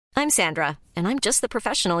I'm Sandra, and I'm just the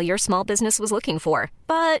professional your small business was looking for.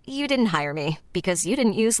 But you didn't hire me because you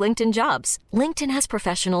didn't use LinkedIn Jobs. LinkedIn has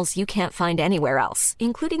professionals you can't find anywhere else,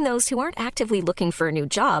 including those who aren't actively looking for a new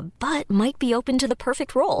job, but might be open to the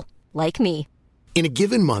perfect role, like me. In a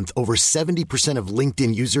given month, over 70% of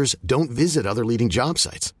LinkedIn users don't visit other leading job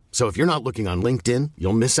sites. So if you're not looking on LinkedIn,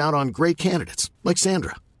 you'll miss out on great candidates like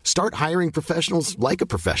Sandra. Start hiring professionals like a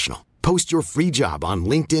professional. Post your free job on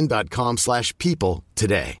linkedin.com/people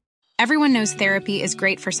today. Everyone knows therapy is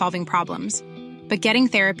great for solving problems, but getting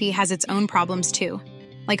therapy has its own problems too,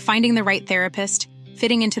 like finding the right therapist,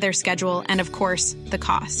 fitting into their schedule, and of course, the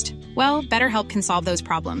cost. Well, BetterHelp can solve those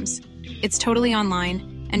problems. It's totally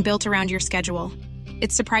online and built around your schedule.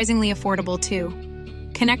 It's surprisingly affordable too.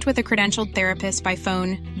 Connect with a credentialed therapist by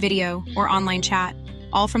phone, video, or online chat,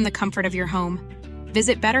 all from the comfort of your home.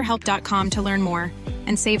 Visit BetterHelp.com to learn more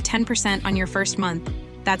and save 10% on your first month.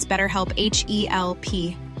 That's BetterHelp,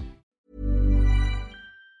 H-E-L-P.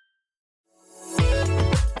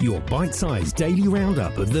 Your bite-sized daily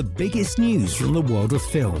roundup of the biggest news from the world of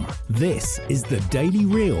film. This is The Daily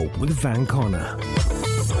Reel with Van Connor.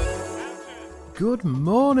 Good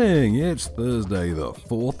morning, it's Thursday the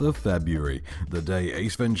 4th of February, the day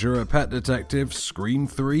Ace Ventura, Pet Detective, Scream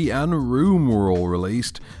 3 and Room were all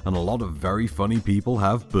released, and a lot of very funny people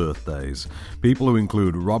have birthdays. People who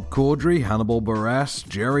include Rob Corddry, Hannibal Buress,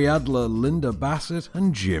 Jerry Adler, Linda Bassett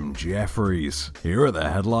and Jim Jeffries. Here are the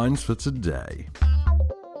headlines for today.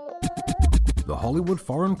 The Hollywood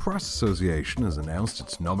Foreign Press Association has announced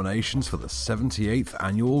its nominations for the 78th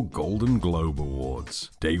Annual Golden Globe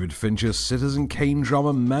Awards. David Fincher's Citizen Kane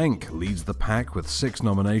drama Mank leads the pack with 6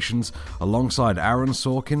 nominations, alongside Aaron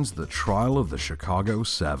Sorkin's The Trial of the Chicago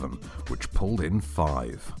 7, which pulled in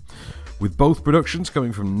 5. With both productions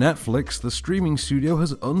coming from Netflix, the streaming studio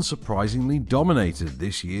has unsurprisingly dominated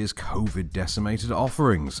this year's COVID-decimated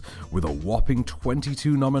offerings, with a whopping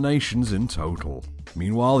 22 nominations in total.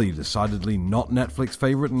 Meanwhile, the decidedly not Netflix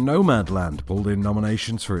favourite Nomadland pulled in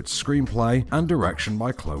nominations for its screenplay and direction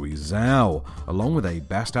by Chloe Zhao, along with a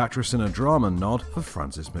Best Actress in a Drama nod for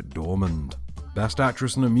Frances McDormand. Best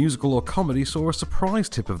Actress in a Musical or Comedy saw a surprise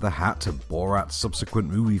tip of the hat to Borat's subsequent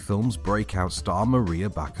movie film's breakout star Maria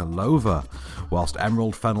Bakalova, whilst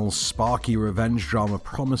Emerald Fennell's sparky revenge drama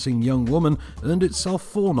Promising Young Woman earned itself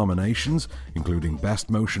 4 nominations, including Best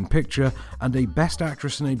Motion Picture and a Best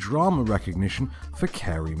Actress in a Drama recognition for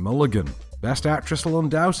Carey Mulligan. Best Actress will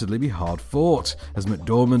undoubtedly be hard-fought, as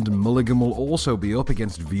McDormand and Mulligan will also be up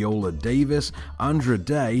against Viola Davis, Andra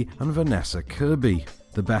Day and Vanessa Kirby.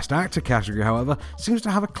 The Best Actor category, however, seems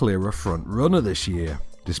to have a clearer front-runner this year.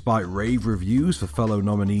 Despite rave reviews for fellow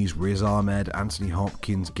nominees Riz Ahmed, Anthony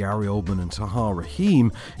Hopkins, Gary Oldman and Tahar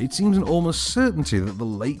Rahim, it seems an almost certainty that the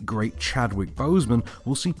late great Chadwick Boseman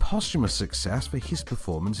will see posthumous success for his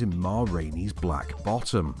performance in Ma Rainey's Black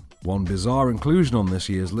Bottom. One bizarre inclusion on this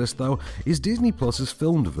year's list, though, is Disney Plus's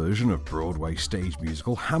filmed version of Broadway stage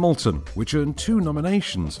musical Hamilton, which earned 2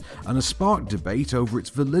 nominations and has sparked debate over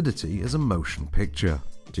its validity as a motion picture.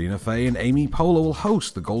 Tina Fey and Amy Poehler will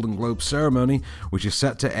host the Golden Globe ceremony, which is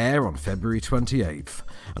set to air on February 28th,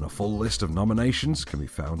 and a full list of nominations can be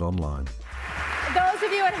found online. Those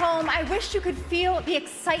of you at home, I wish you could feel the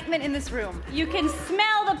excitement in this room. You can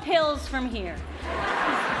smell the pills from here.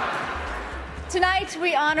 Tonight,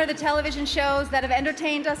 we honor the television shows that have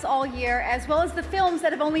entertained us all year, as well as the films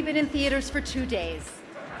that have only been in theaters for 2 days.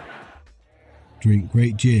 Drink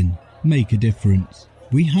great gin. Make a difference.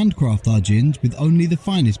 We handcraft our gins with only the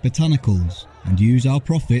finest botanicals and use our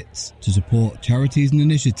profits to support charities and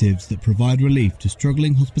initiatives that provide relief to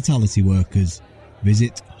struggling hospitality workers.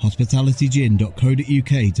 Visit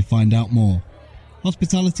hospitalitygin.co.uk to find out more.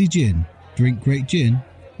 Hospitality Gin. Drink great gin.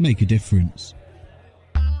 Make a difference.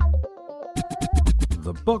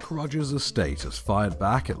 The Buck Rogers estate has fired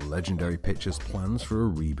back at Legendary Pictures' plans for a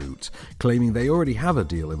reboot, claiming they already have a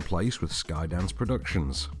deal in place with Skydance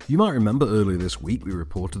Productions. You might remember earlier this week we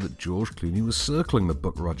reported that George Clooney was circling the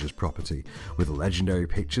Buck Rogers property, with Legendary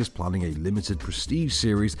Pictures planning a limited prestige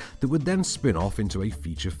series that would then spin off into a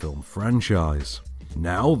feature film franchise.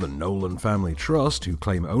 Now, the Nolan Family Trust, who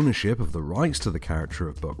claim ownership of the rights to the character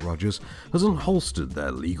of Buck Rogers, has unholstered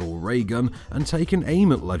their legal ray gun and taken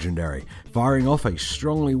aim at Legendary, firing off a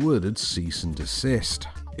strongly worded cease and desist.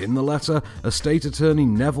 In the letter, estate attorney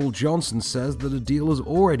Neville Johnson says that a deal has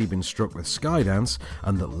already been struck with Skydance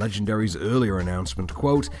and that Legendary's earlier announcement,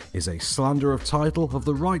 quote, is a slander of title of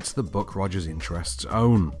the rights the Buck Rogers interests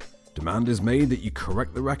own. Demand is made that you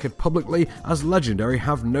correct the record publicly, as Legendary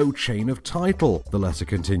have no chain of title, the letter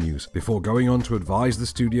continues, before going on to advise the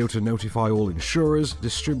studio to notify all insurers,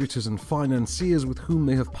 distributors and financiers with whom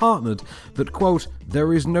they have partnered that, quote,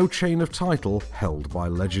 there is no chain of title held by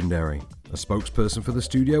Legendary. A spokesperson for the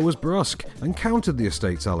studio was brusque and countered the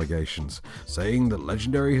estate's allegations, saying that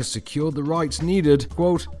Legendary has secured the rights needed,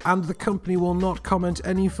 quote, and the company will not comment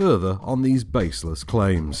any further on these baseless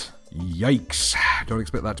claims. Yikes. Don't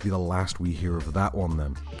expect that to be the last we hear of that one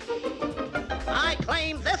then. I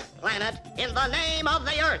claim this planet in the name of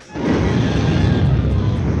the Earth.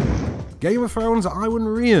 Game of Thrones' Iwan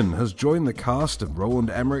Rheon has joined the cast of Roland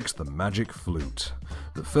Emmerich's The Magic Flute.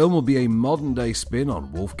 The film will be a modern-day spin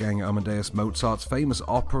on Wolfgang Amadeus Mozart's famous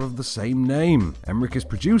opera of the same name. Emmerich is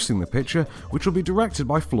producing the picture, which will be directed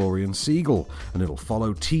by Florian Siegel, and it'll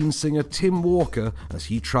follow teen singer Tim Walker as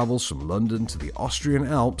he travels from London to the Austrian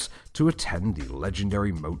Alps to attend the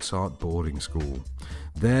legendary Mozart boarding school.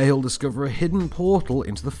 There he'll discover a hidden portal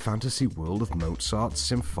into the fantasy world of Mozart's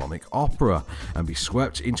symphonic opera and be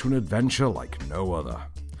swept into an adventure like no other.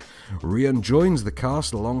 Rheon joins the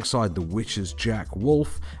cast alongside The Witcher's Jack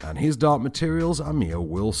Wolf and his Dark Materials' Amir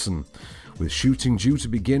Wilson, with shooting due to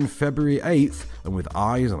begin February 8th and with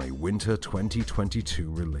eyes on a winter 2022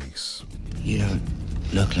 release. You don't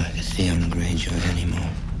look like a Theon Greyjoy anymore.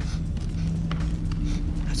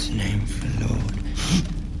 That's a name for a lord.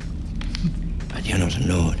 But you're not a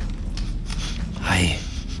lord.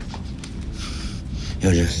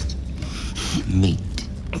 You're just meat.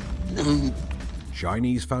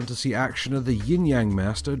 Chinese fantasy actioner The Yin Yang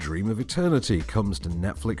Master Dream of Eternity comes to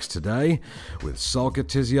Netflix today, with Solka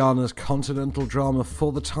Tiziana's continental drama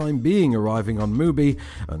For the Time Being arriving on Mubi,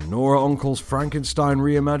 and Nora Uncle's Frankenstein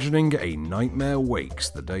reimagining A Nightmare Wakes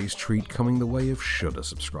the day's treat coming the way of Shudder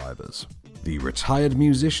subscribers. The retired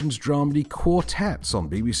musicians dramedy Quartets on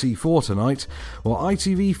BBC 4 tonight, while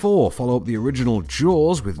ITV4 follow up the original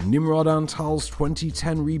Jaws with Nimrod Antal's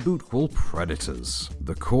 2010 reboot called Predators.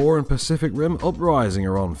 The Core and Pacific Rim Uprising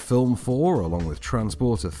are on Film 4 along with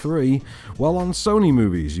Transporter 3, while on Sony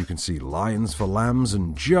Movies you can see Lions for Lambs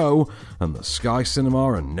and Joe, and the Sky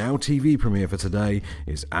Cinema and Now TV premiere for today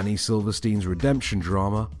is Annie Silverstein's redemption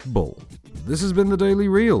drama Bull. This has been The Daily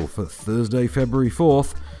Reel for Thursday, February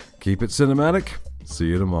 4th. Keep it cinematic. See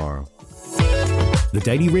you tomorrow. The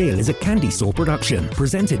Daily Reel is a Candy Store production,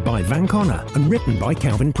 presented by Van Connor and written by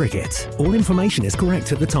Calvin Prickett. All information is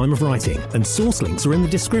correct at the time of writing, and source links are in the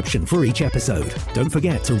description for each episode. Don't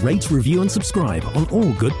forget to rate, review, and subscribe on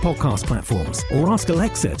all good podcast platforms, or ask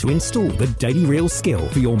Alexa to install the Daily Reel skill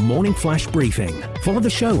for your morning flash briefing. Follow the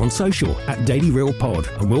show on social at Daily Reel Pod,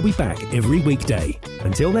 and we'll be back every weekday.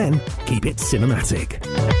 Until then, keep it cinematic.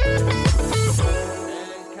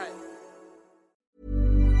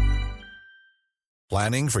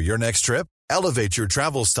 Planning for your next trip? Elevate your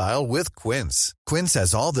travel style with Quince. Quince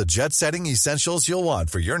has all the jet-setting essentials you'll want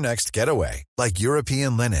for your next getaway, like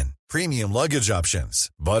European linen, premium luggage options,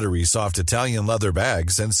 buttery soft Italian leather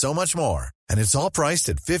bags, and so much more. And it's all priced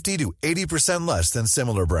at 50 to 80% less than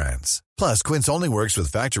similar brands. Plus, Quince only works with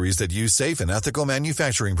factories that use safe and ethical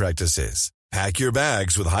manufacturing practices. Pack your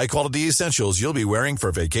bags with high-quality essentials you'll be wearing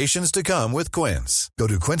for vacations to come with Quince. Go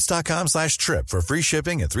to quince.com/trip for free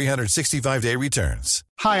shipping and 365-day returns.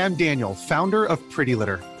 Hi, I'm Daniel, founder of Pretty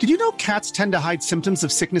Litter. Did you know cats tend to hide symptoms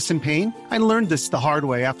of sickness and pain? I learned this the hard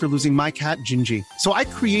way after losing my cat, Gingy. So I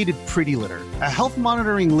created Pretty Litter, a health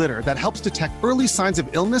monitoring litter that helps detect early signs of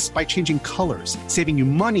illness by changing colors, saving you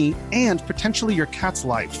money and potentially your cat's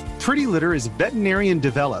life. Pretty Litter is veterinarian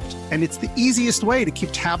developed, and it's the easiest way to keep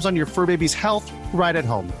tabs on your fur baby's health right at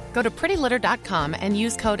home. Go to prettylitter.com and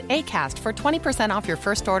use code ACAST for 20% off your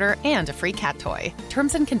first order and a free cat toy.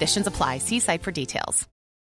 Terms and conditions apply. See site for details.